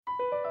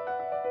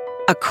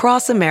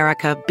Across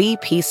America,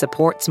 BP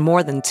supports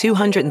more than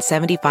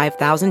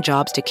 275,000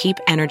 jobs to keep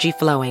energy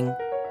flowing.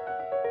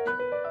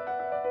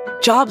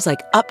 Jobs like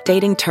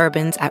updating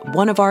turbines at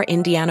one of our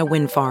Indiana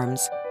wind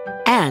farms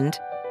and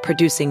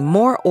producing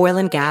more oil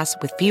and gas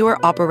with fewer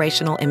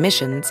operational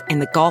emissions in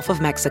the Gulf of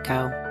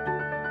Mexico.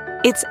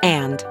 It's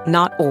and,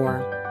 not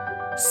or.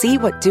 See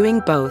what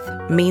doing both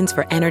means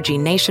for energy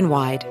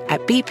nationwide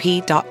at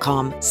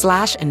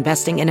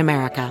bp.com/investing in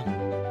America.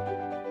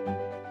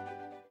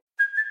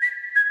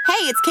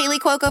 Hey, it's Kaylee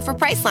Cuoco for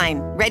Priceline.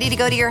 Ready to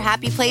go to your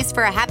happy place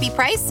for a happy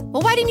price?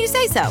 Well, why didn't you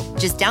say so?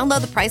 Just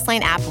download the Priceline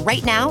app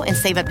right now and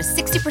save up to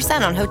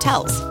 60% on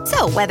hotels.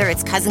 So whether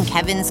it's Cousin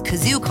Kevin's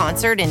Kazoo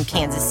Concert in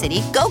Kansas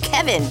City, go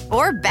Kevin,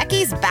 or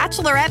Becky's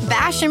Bachelorette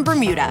Bash in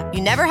Bermuda,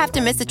 you never have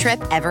to miss a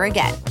trip ever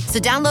again. So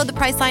download the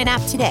Priceline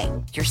app today.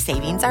 Your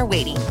savings are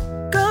waiting.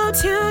 Go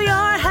to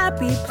your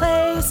happy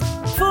place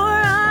for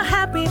a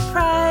happy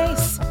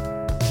price.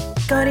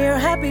 Go to your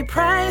happy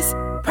price,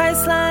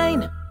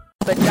 Priceline.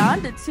 But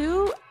Donda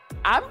 2,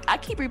 I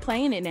keep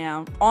replaying it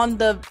now on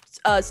the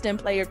stem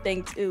player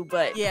thing too.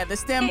 But yeah, the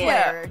stem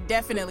player,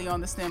 definitely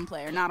on the stem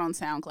player, not on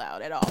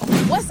SoundCloud at all.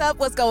 What's up?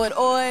 What's going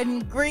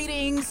on?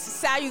 Greetings,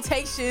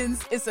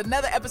 salutations. It's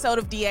another episode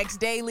of DX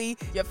Daily,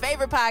 your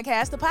favorite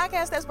podcast, the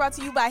podcast that's brought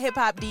to you by Hip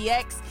Hop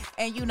DX.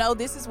 And you know,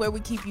 this is where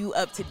we keep you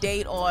up to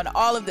date on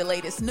all of the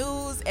latest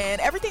news and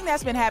everything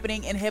that's been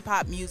happening in hip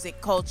hop music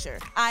culture.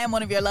 I am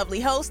one of your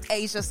lovely hosts,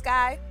 Asia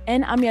Sky.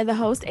 And I'm your other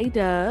host,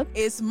 A-Dub.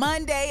 It's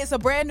Monday. It's a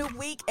brand new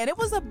week, and it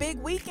was a big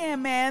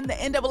weekend, man. The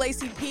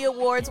NAACP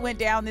Awards went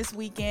down this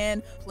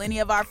weekend. Plenty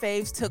of our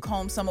faves took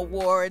home some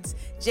awards.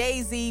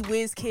 Jay-Z,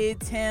 Wizkid,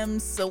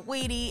 Tim's,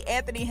 Saweetie,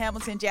 Anthony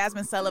Hamilton,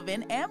 Jasmine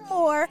Sullivan, and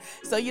more.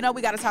 So, you know,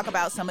 we got to talk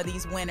about some of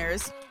these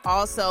winners.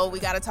 Also, we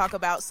got to talk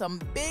about some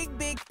big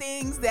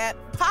things that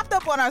popped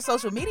up on our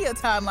social media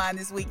timeline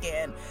this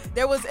weekend.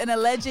 There was an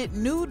alleged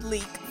nude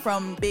leak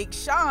from Big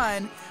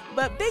Sean,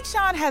 but Big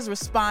Sean has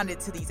responded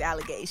to these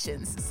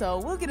allegations. So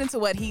we'll get into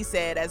what he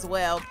said as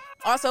well.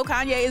 Also,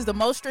 Kanye is the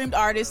most streamed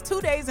artist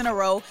 2 days in a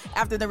row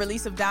after the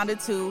release of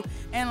Donda 2.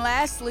 And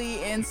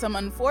lastly, in some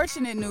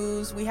unfortunate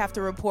news, we have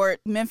to report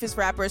Memphis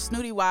rapper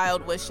Snooty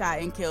Wild was shot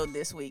and killed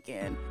this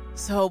weekend.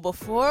 So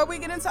before we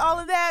get into all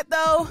of that,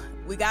 though,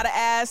 we got to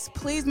ask,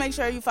 please make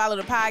sure you follow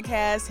the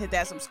podcast, hit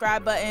that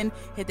subscribe button,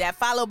 hit that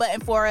follow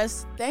button for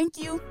us. Thank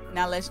you.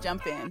 Now let's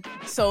jump in.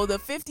 So the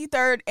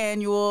 53rd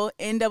annual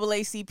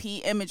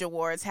NAACP Image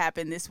Awards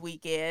happened this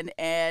weekend,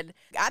 and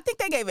I think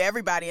they gave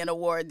everybody an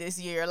award this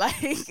year.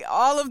 Like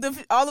all of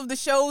the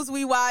shows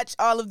we watch,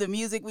 all of the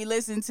music we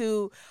listen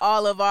to,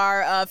 all of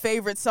our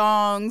favorite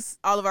songs,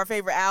 all of our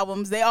favorite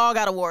albums, they all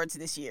got awards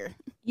this year.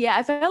 Yeah,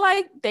 I feel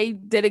like they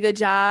did a good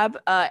job.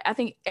 I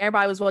think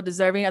everybody was well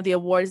deserving of the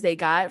awards they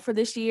got for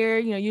this year.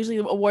 You know, usually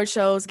award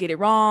shows get it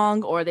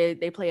wrong, or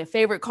they play a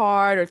favorite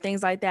card or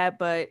things like that.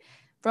 But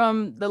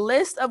from the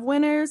list of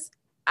winners,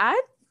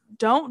 I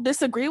don't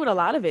disagree with a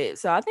lot of it.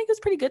 So I think it's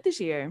pretty good this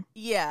year.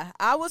 Yeah,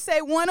 I would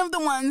say one of the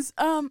ones,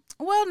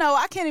 well, no,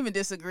 I can't even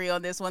disagree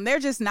on this one. They're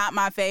just not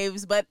my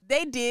faves, but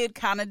they did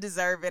kind of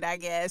deserve it, I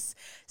guess.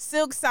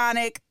 Silk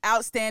Sonic,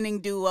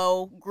 Outstanding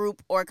Duo,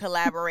 Group or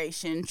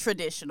Collaboration,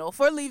 Traditional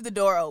for Leave the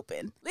Door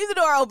Open. Leave the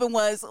Door Open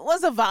was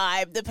a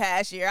vibe the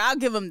past year. I'll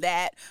give them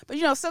that. But,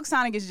 you know, Silk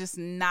Sonic is just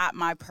not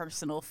my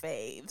personal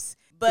faves.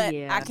 But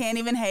yeah. I can't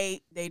even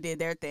hate. They did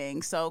their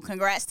thing. So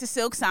congrats to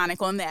Silk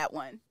Sonic on that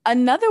one.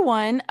 Another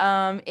one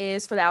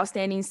is for the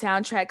Outstanding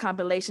Soundtrack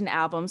Compilation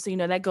Album. So, you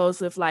know, that goes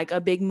with like a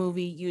big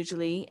movie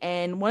usually.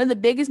 And one of the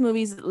biggest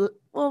movies,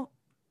 one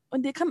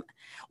of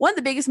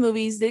the biggest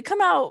movies, did it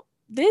come out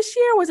this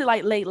year or was it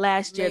like late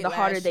last year? The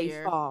Harder They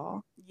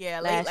Fall.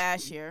 Yeah, late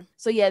last year.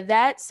 So yeah,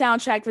 that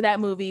soundtrack for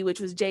that movie, which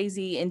was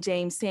Jay-Z and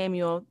James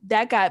Samuel,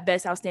 that got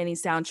Best Outstanding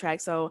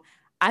Soundtrack. So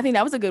I think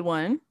that was a good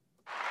one.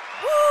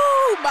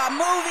 My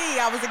movie.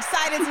 I was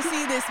excited to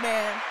see this,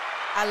 man.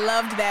 I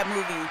loved that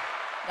movie,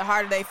 The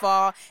Harder They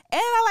Fall. And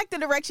I like the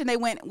direction they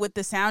went with the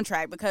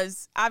soundtrack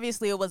because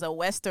obviously it was a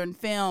Western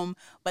film,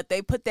 but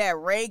they put that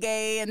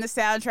reggae in the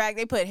soundtrack.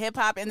 They put hip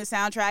hop in the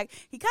soundtrack.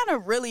 He kind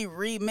of really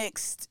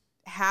remixed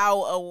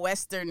how a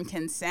Western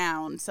can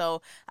sound.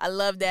 So I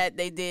love that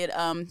they did.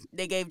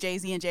 They gave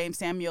Jay-Z and James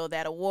Samuel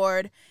that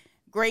award.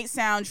 Great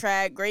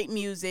soundtrack, great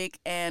music,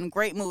 and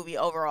great movie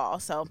overall.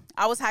 So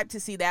I was hyped to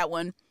see that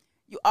one.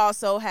 You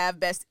also have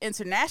Best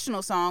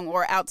International Song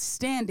or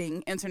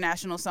Outstanding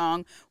International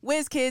Song,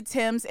 Wizkid,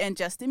 Tim's, and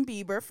Justin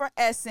Bieber for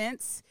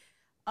Essence.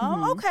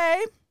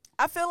 Okay.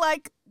 I feel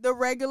like the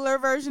regular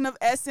version of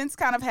Essence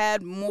kind of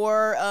had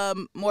more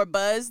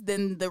buzz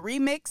than the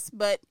remix,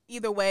 but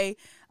either way,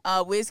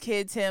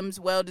 Wizkid, Tim's,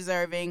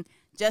 well-deserving.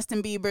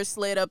 Justin Bieber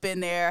slid up in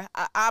there.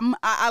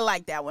 I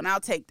like that one. I'll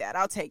take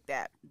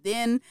that.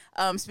 Then,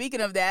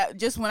 speaking of that,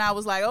 just when I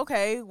was like,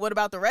 okay, what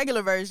about the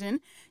regular version?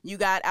 You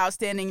got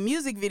Outstanding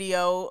Music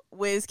Video,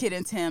 Wizkid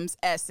and Tim's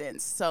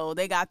Essence. So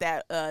they got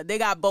that. They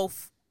got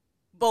both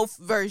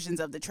versions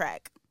of the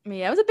track.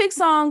 Yeah, it was a big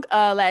song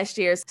last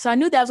year, so I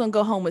knew that was gonna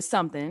go home with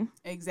something.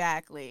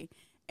 Exactly.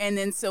 And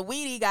then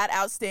Saweetie got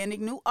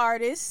Outstanding New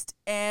Artist,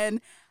 and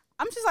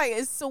I'm just like,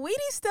 is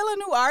Saweetie still a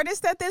new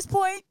artist at this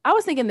point? I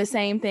was thinking the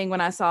same thing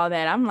when I saw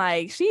that. I'm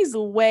like, she's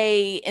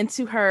way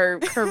into her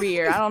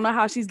career. I don't know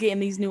how she's getting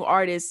these new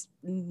artist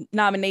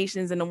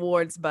nominations and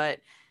awards,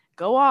 but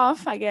go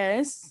off, I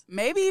guess.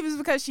 Maybe it was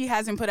because she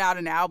hasn't put out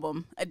an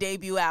album, a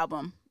debut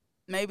album.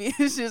 Maybe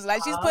it's just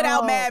like she's put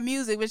out mad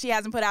music, but she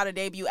hasn't put out a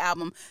debut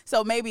album.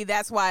 So maybe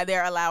that's why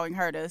they're allowing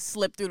her to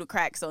slip through the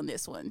cracks on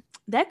this one.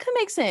 That could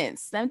make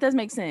sense. That does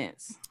make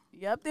sense.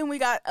 Yep. Then we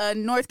got a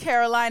North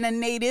Carolina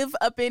native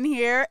up in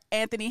here,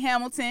 Anthony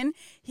Hamilton.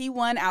 He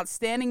won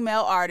Outstanding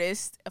Male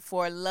Artist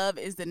for Love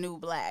is the New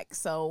Black.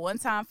 So one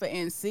time for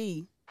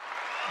NC.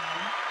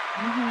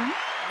 Mm-hmm.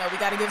 You know, we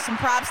got to give some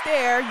props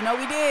there. You know,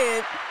 we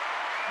did.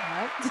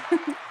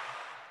 Yep.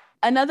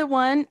 Another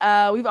one,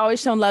 we've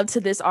always shown love to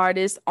this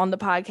artist on the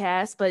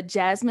podcast, but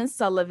Jasmine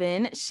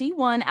Sullivan, she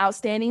won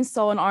Outstanding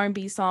Soul and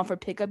R&B Song for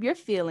Pick Up Your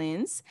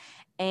Feelings.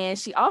 And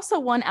she also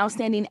won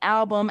Outstanding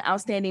Album,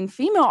 Outstanding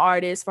Female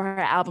Artist for her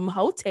album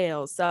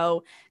Hotel.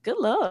 So good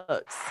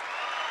looks.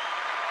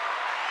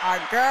 Our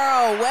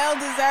girl,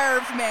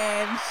 well-deserved,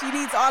 man. She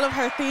needs all of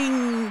her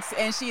things,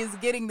 and she is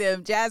getting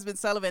them. Jasmine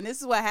Sullivan,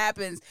 this is what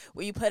happens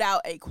when you put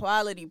out a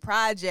quality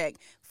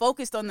project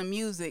focused on the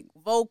music,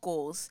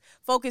 vocals,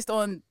 focused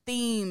on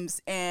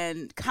themes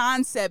and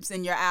concepts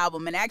in your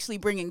album, and actually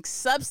bringing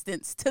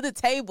substance to the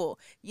table.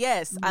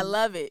 Yes, I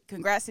love it.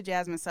 Congrats to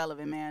Jasmine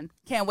Sullivan, man.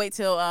 Can't wait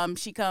till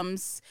she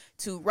comes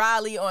to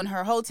Raleigh on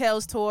her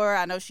Hotels tour.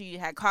 I know she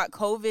had caught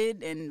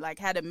COVID and like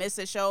had to miss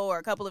a show or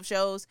a couple of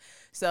shows.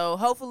 So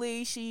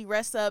hopefully she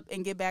rests up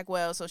and get back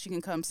well so she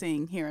can come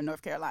sing here in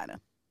North Carolina.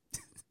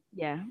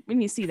 Yeah, we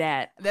need to see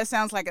that. That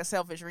sounds like a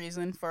selfish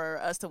reason for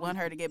us to want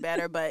her to get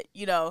better, but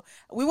you know,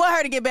 we want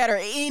her to get better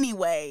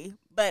anyway,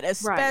 but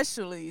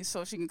especially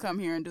so she can come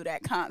here and do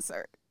that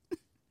concert.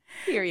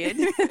 Period.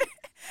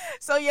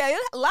 So yeah,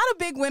 a lot of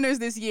big winners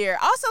this year.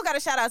 Also got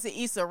a shout out to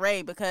Issa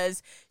Rae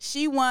because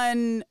she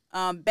won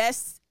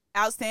Best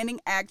Outstanding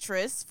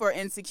Actress for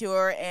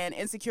Insecure, and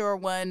Insecure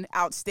won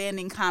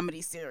Outstanding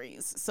Comedy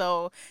Series.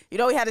 So, you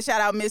know, we had to shout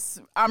out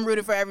Miss I'm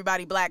Rooting for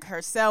Everybody Black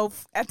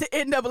herself at the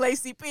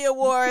NAACP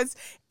Awards,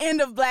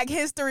 end of Black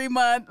History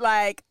Month.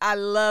 Like, I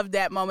love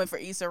that moment for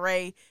Issa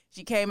Rae.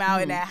 She came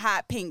out in that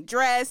hot pink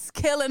dress,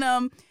 killing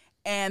them.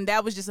 And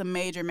that was just a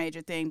major,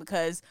 major thing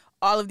because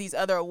all of these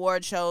other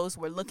award shows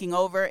were looking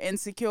over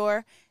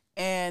Insecure,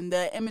 and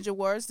the Image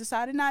Awards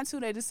decided not to.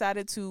 They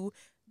decided to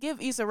give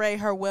Issa Rae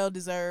her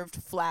well-deserved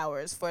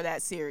flowers for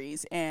that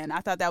series, and I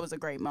thought that was a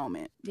great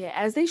moment. Yeah,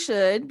 as they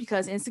should,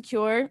 because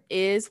Insecure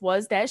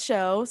was that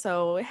show,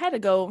 so it had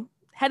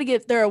to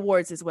get their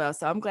awards as well.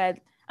 So I'm glad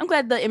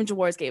the Image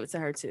Awards gave it to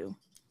her too.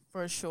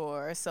 For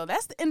sure. So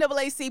that's the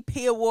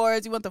NAACP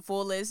Awards. You want the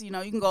full list? You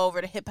know, you can go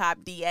over to Hip Hop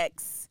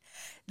DX.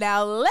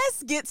 Now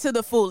let's get to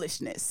the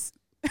foolishness.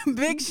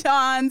 Big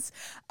Sean's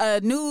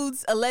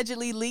nudes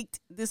allegedly leaked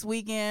this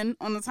weekend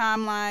on the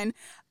timeline.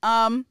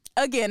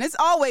 Again, it's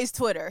always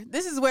Twitter.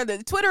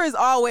 Twitter is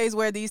always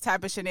where these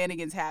type of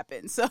shenanigans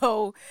happen.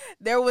 So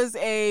there was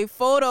a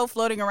photo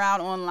floating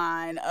around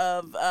online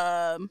of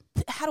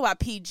how do I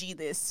PG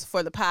this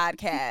for the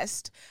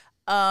podcast?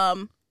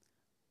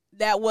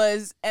 That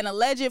was an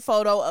alleged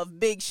photo of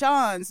Big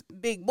Sean's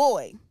big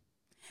boy.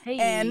 Hey.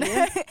 And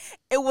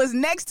it was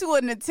next to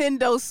a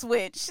Nintendo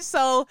Switch.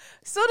 So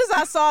as soon as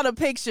I saw the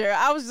picture,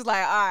 I was just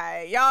like, all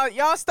right,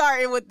 y'all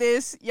starting with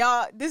this.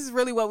 This is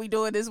really what we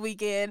doing this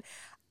weekend.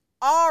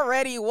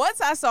 Already, once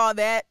I saw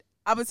that,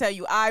 I'm going to tell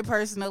you, I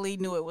personally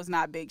knew it was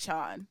not Big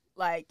Sean.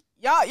 Like,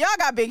 y'all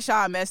got Big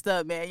Sean messed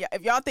up, man.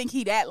 If y'all think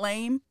he that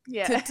lame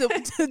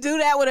to do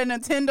that with a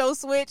Nintendo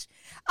Switch,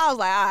 I was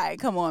like, all right,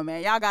 come on,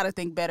 man. Y'all got to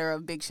think better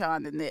of Big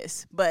Sean than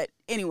this. But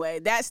anyway,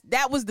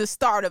 that was the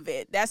start of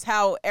it. That's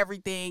how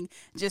everything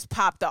just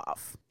popped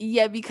off.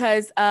 Yeah,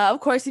 because of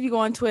course, if you go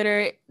on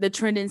Twitter, the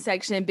trending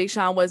section, Big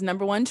Sean was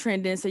 #1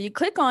 trending. So you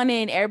click on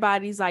it and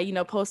everybody's like, you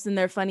know, posting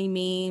their funny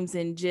memes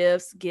and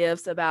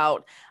GIFs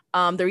about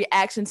the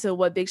reaction to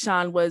what Big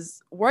Sean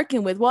was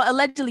working with. Well,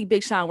 allegedly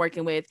Big Sean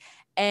working with.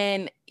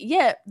 And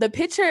yeah, the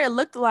picture, it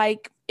looked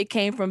like it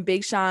came from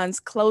Big Sean's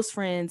close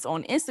friends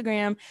on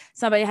Instagram.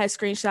 Somebody had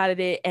screenshotted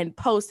it and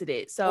posted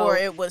it. Or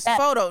it was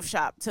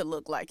photoshopped to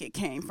look like it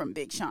came from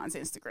Big Sean's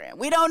Instagram.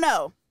 We don't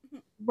know.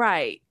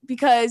 Right.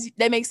 Because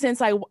that makes sense.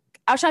 Like,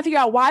 I was trying to figure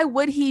out why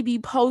would he be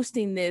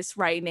posting this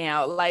right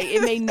now? Like,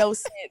 it made no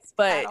sense.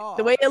 But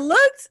the way it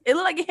looked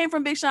like it came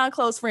from Big Sean's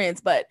close friends.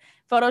 But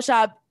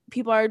Photoshop,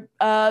 people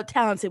are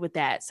talented with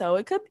that.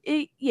 So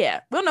we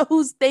don't know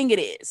whose thing it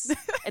is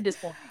at this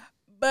point.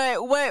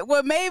 But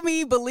what made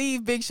me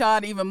believe Big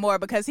Sean even more,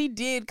 because he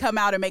did come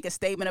out and make a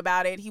statement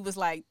about it. He was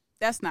like,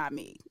 that's not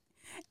me.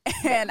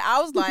 And I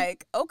was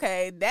like,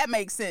 okay, that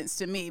makes sense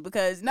to me,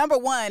 because number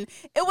one,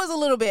 it was a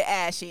little bit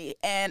ashy.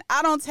 And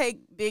I don't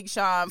take Big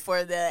Sean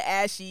for the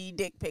ashy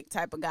dick pic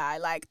type of guy.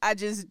 Like, I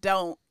just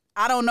don't.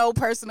 I don't know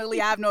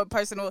personally. I have no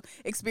personal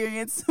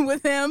experience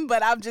with him,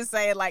 but I'm just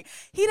saying, like,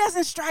 he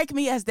doesn't strike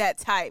me as that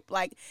type.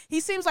 Like,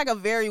 he seems like a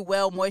very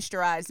well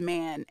moisturized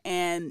man,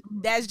 and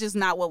that's just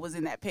not what was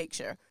in that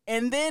picture.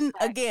 And then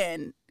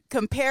again,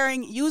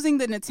 using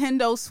the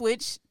Nintendo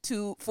Switch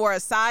for a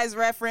size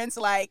reference,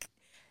 like,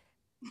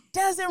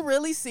 doesn't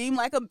really seem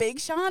like a Big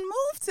Sean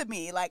move to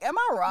me. Like, am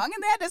I wrong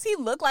in that? Does he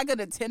look like a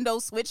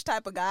Nintendo Switch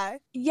type of guy?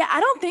 Yeah, I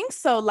don't think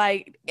so.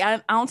 Like,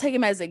 I don't take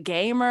him as a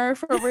gamer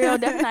for real.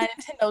 Definitely not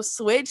a Nintendo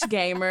Switch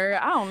gamer.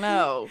 I don't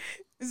know.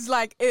 It's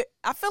like,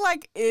 I feel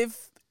like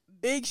if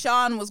Big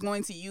Sean was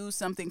going to use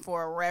something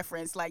for a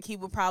reference, like, he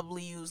would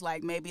probably use,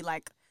 like, maybe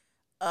like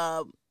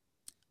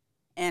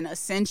an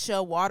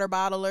Essentia water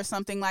bottle or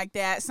something like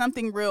that.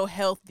 Something real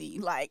healthy,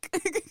 like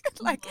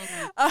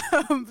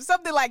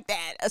something like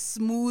that. A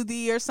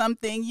smoothie or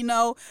something, you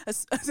know.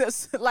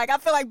 Like, I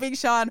feel like Big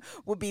Sean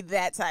would be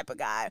that type of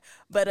guy.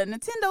 But a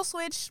Nintendo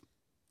Switch,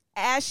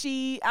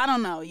 ashy, I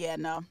don't know. Yeah,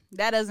 no,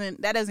 that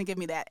doesn't give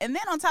me that. And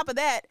then on top of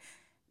that,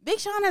 Big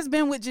Sean has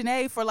been with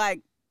Janae for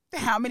like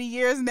how many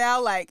years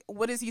now? Like,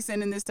 what is he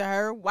sending this to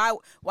her? Why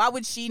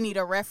would she need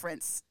a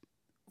reference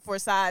for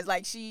size?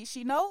 Like, she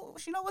know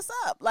what's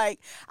up. Like,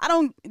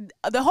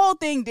 the whole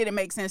thing didn't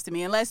make sense to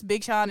me, unless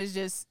Big Sean is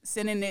just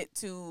sending it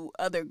to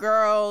other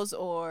girls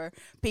or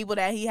people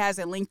that he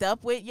hasn't linked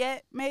up with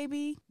yet.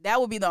 Maybe that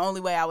would be the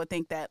only way I would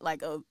think that,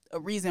 like, a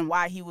reason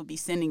why he would be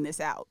sending this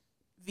out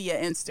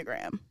via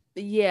Instagram.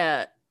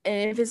 Yeah,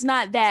 and if it's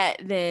not that,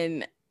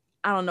 then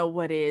I don't know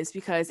what is,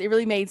 because it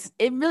really makes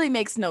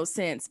no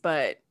sense.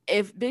 But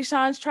if Big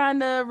Sean's trying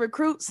to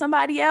recruit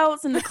somebody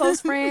else and the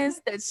close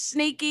friends that's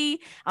sneaky,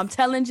 I'm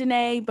telling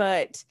Janae,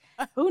 but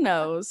who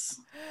knows?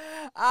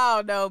 I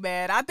don't know,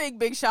 man. I think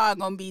Big Sean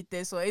gonna beat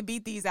this one. It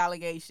beat these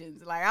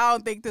allegations. Like, I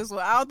don't think this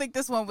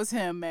one was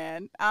him,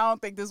 man. I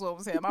don't think this one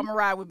was him. I'm gonna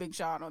ride with Big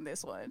Sean on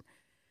this one.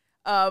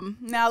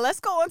 Now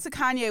let's go on to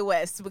Kanye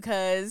West,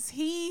 because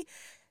he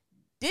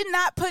did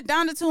not put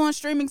Donda 2 on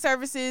streaming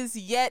services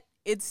yet.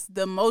 It's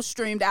the most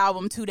streamed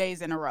album 2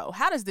 days in a row.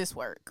 How does this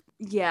work?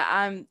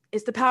 Yeah,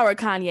 it's the power of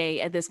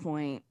Kanye at this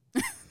point.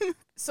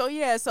 So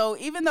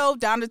even though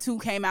Donda 2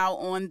 came out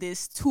on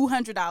this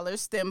 $200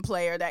 stem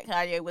player that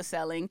Kanye was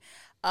selling,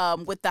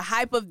 with the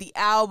hype of the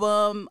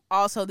album,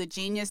 also the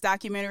Genius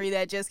documentary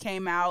that just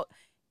came out,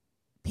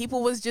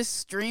 people was just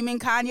streaming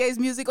Kanye's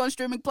music on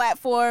streaming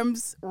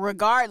platforms,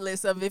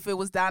 regardless of if it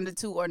was Donda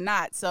 2 or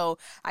not. So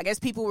I guess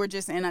people were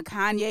just in a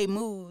Kanye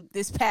mood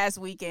this past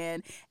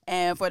weekend.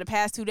 And for the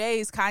past 2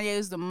 days, Kanye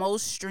is the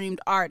most streamed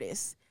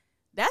artist.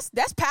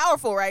 That's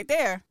powerful right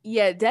there.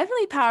 Yeah,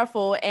 definitely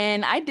powerful.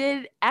 And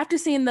after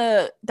seeing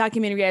the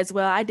documentary as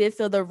well, I did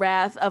feel the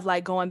wrath of,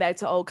 like, going back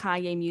to old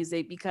Kanye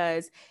music,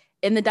 because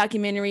in the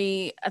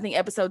documentary, I think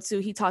episode 2,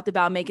 he talked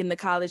about making the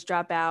college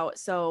dropout.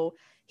 So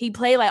he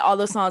played, like, all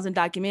those songs in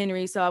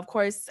documentary. So, of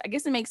course, I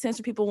guess it makes sense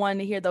for people wanting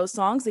to hear those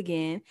songs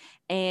again.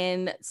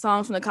 And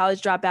songs from the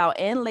college dropout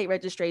and late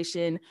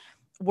registration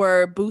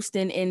were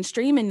boosting in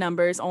streaming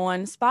numbers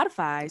on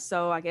Spotify.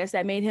 So I guess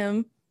that made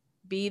him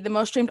be the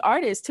most streamed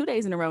artist 2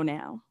 days in a row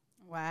now.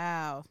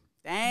 Wow.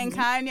 Dang,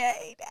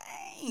 Kanye.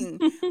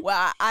 Dang.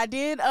 Well, I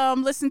did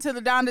listen to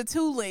the Donda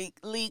 2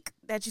 leak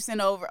that you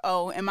sent over.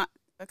 Oh, am I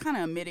kind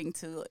of admitting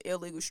to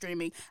illegal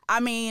streaming? I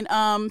mean,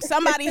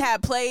 somebody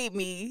had played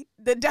me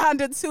the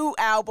Donda 2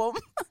 album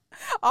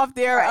off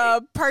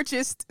their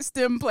purchased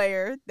stem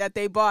player that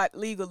they bought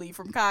legally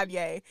from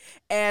Kanye.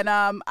 And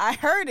I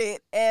heard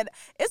it, and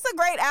it's a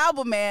great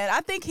album, man.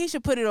 I think he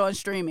should put it on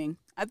streaming.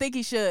 I think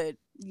he should.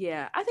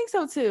 Yeah, I think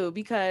so too,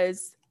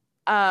 because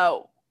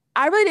I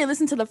really didn't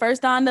listen to the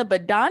first Donda,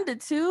 but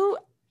Donda 2,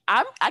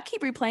 I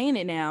keep replaying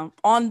it now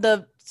on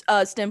the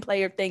stem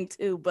player thing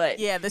too. But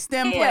yeah, the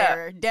stem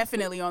player,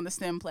 definitely on the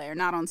stem player,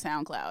 not on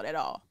SoundCloud at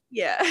all.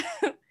 Yeah.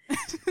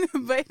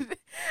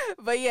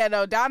 but yeah,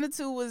 no, Donda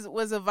 2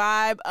 was a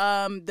vibe.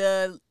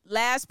 The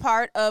last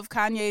part of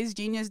Kanye's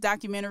Genius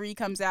documentary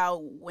comes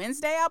out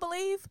Wednesday, I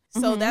believe.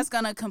 So that's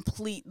gonna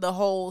complete the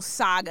whole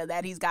saga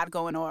that he's got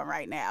going on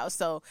right now.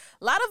 So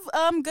a lot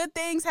of good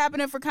things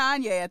happening for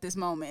Kanye at this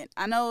moment.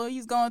 I know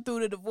he's going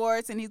through the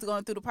divorce and he's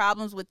going through the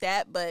problems with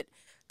that, but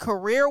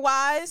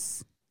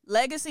career-wise,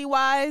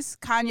 legacy-wise,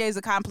 Kanye's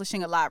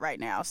accomplishing a lot right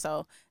now.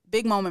 So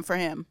big moment for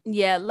him.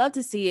 Yeah, love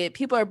to see it.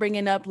 People are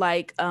bringing up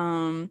like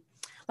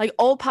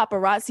old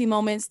paparazzi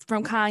moments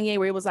from Kanye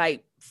where it was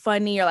like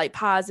funny or like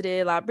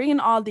positive, like bringing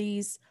all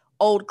these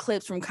old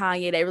clips from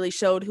Kanye that really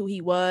showed who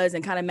he was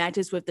and kind of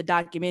matches with the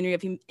documentary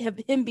of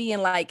him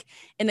being like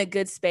in a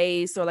good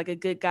space or like a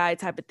good guy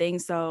type of thing.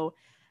 So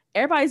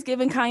everybody's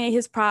giving Kanye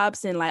his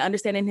props and like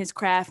understanding his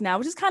craft now,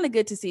 which is kind of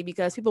good to see,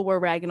 because people were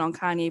ragging on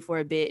Kanye for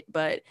a bit,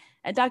 but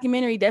that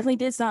documentary definitely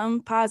did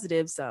something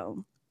positive.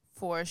 So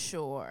for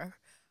sure.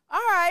 All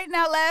right,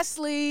 now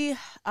lastly,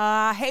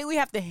 hey, we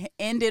have to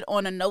end it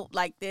on a note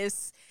like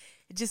this.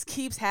 It just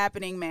keeps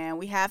happening, man.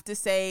 We have to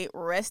say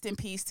rest in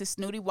peace to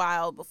Snooty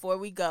Wild before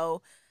we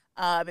go.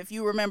 If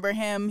you remember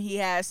him, he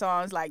had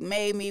songs like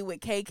Made Me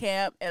with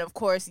K-Camp, and of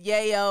course,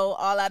 Yayo.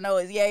 All I Know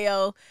Is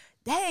Yayo.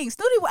 Dang,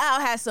 Snooty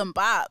Wild had some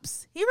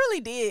bops. He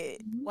really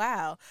did.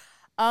 Wow.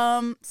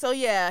 So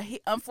yeah,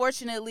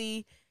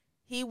 unfortunately,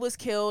 he was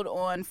killed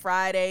on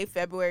Friday,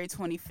 February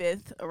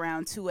 25th,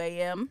 around 2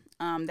 a.m.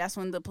 That's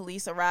when the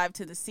police arrived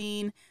to the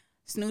scene.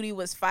 Snooty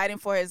was fighting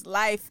for his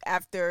life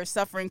after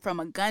suffering from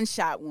a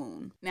gunshot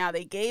wound. Now,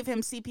 they gave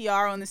him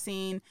CPR on the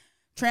scene,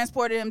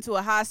 transported him to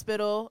a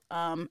hospital,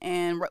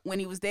 and when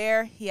he was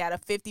there, he had a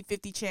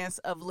 50-50 chance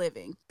of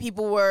living.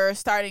 People were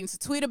starting to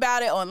tweet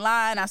about it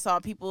online. I saw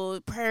people,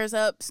 prayers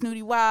up,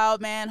 Snooty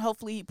Wild, man.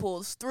 Hopefully he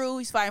pulls through.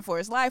 He's fighting for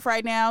his life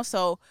right now,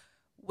 so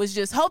was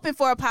just hoping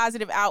for a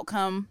positive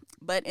outcome.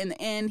 But in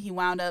the end, he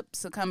wound up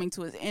succumbing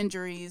to his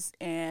injuries,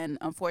 and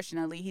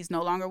unfortunately, he's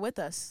no longer with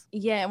us.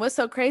 Yeah, and what's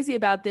so crazy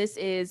about this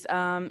is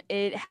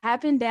it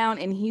happened down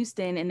in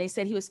Houston, and they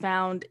said he was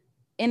found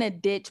in a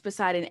ditch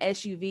beside an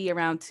SUV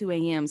around 2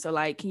 a.m. So,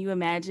 like, can you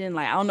imagine?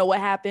 Like, I don't know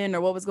what happened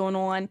or what was going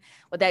on,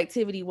 what the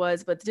activity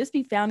was, but to just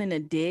be found in a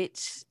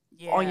ditch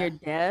on your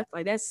death,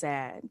 like, that's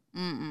sad.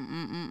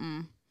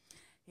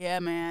 Yeah,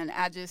 man.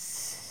 I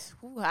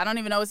don't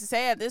even know what to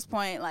say at this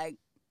point. Like,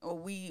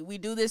 we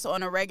do this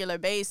on a regular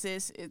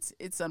basis.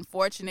 It's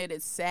unfortunate.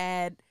 It's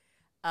sad.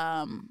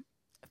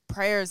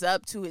 Prayers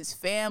up to his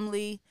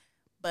family,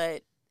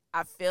 but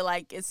I feel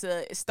like it's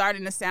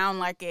starting to sound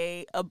like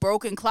a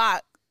broken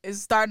clock. It's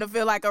starting to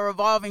feel like a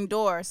revolving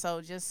door.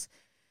 So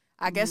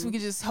I guess we could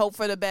just hope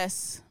for the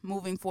best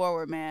moving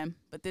forward, man.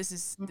 But this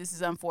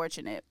is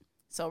unfortunate.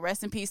 So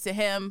rest in peace to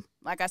him.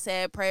 Like I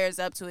said, prayers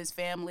up to his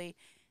family,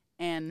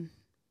 and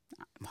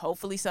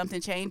hopefully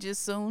something changes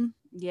soon.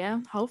 Yeah,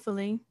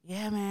 hopefully.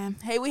 Yeah, man.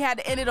 Hey, we had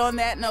to end it on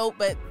that note,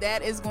 but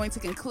that is going to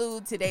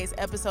conclude today's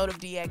episode of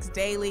DX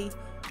Daily.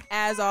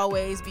 As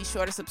always, be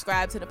sure to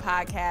subscribe to the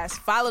podcast,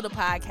 follow the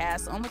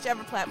podcast on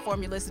whichever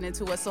platform you're listening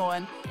to us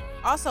on.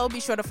 Also,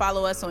 be sure to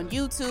follow us on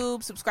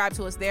YouTube, subscribe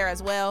to us there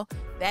as well.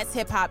 That's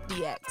Hip Hop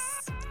DX.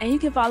 And you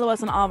can follow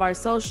us on all of our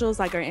socials,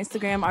 like our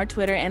Instagram, our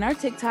Twitter, and our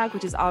TikTok,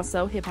 which is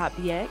also Hip Hop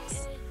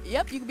DX.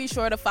 Yep, you can be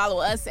sure to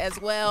follow us as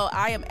well.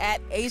 I am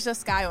at Asia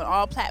Sky on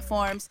all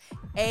platforms.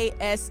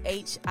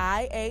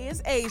 ASHIA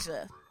is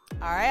Asia.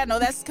 All right, I know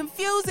that's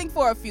confusing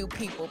for a few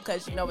people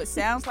because, you know, it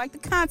sounds like the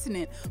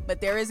continent, but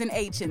there is an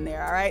H in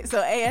there, all right?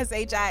 So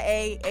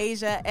ASHIA,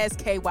 Asia,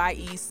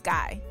 SKYE,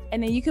 Sky.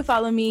 And then you can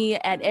follow me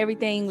at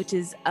everything, which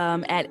is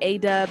at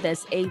ADUB,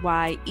 that's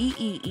AYEEEDUBB.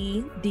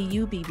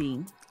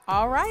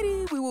 All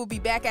righty, we will be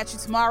back at you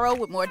tomorrow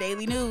with more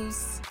daily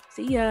news.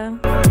 See ya.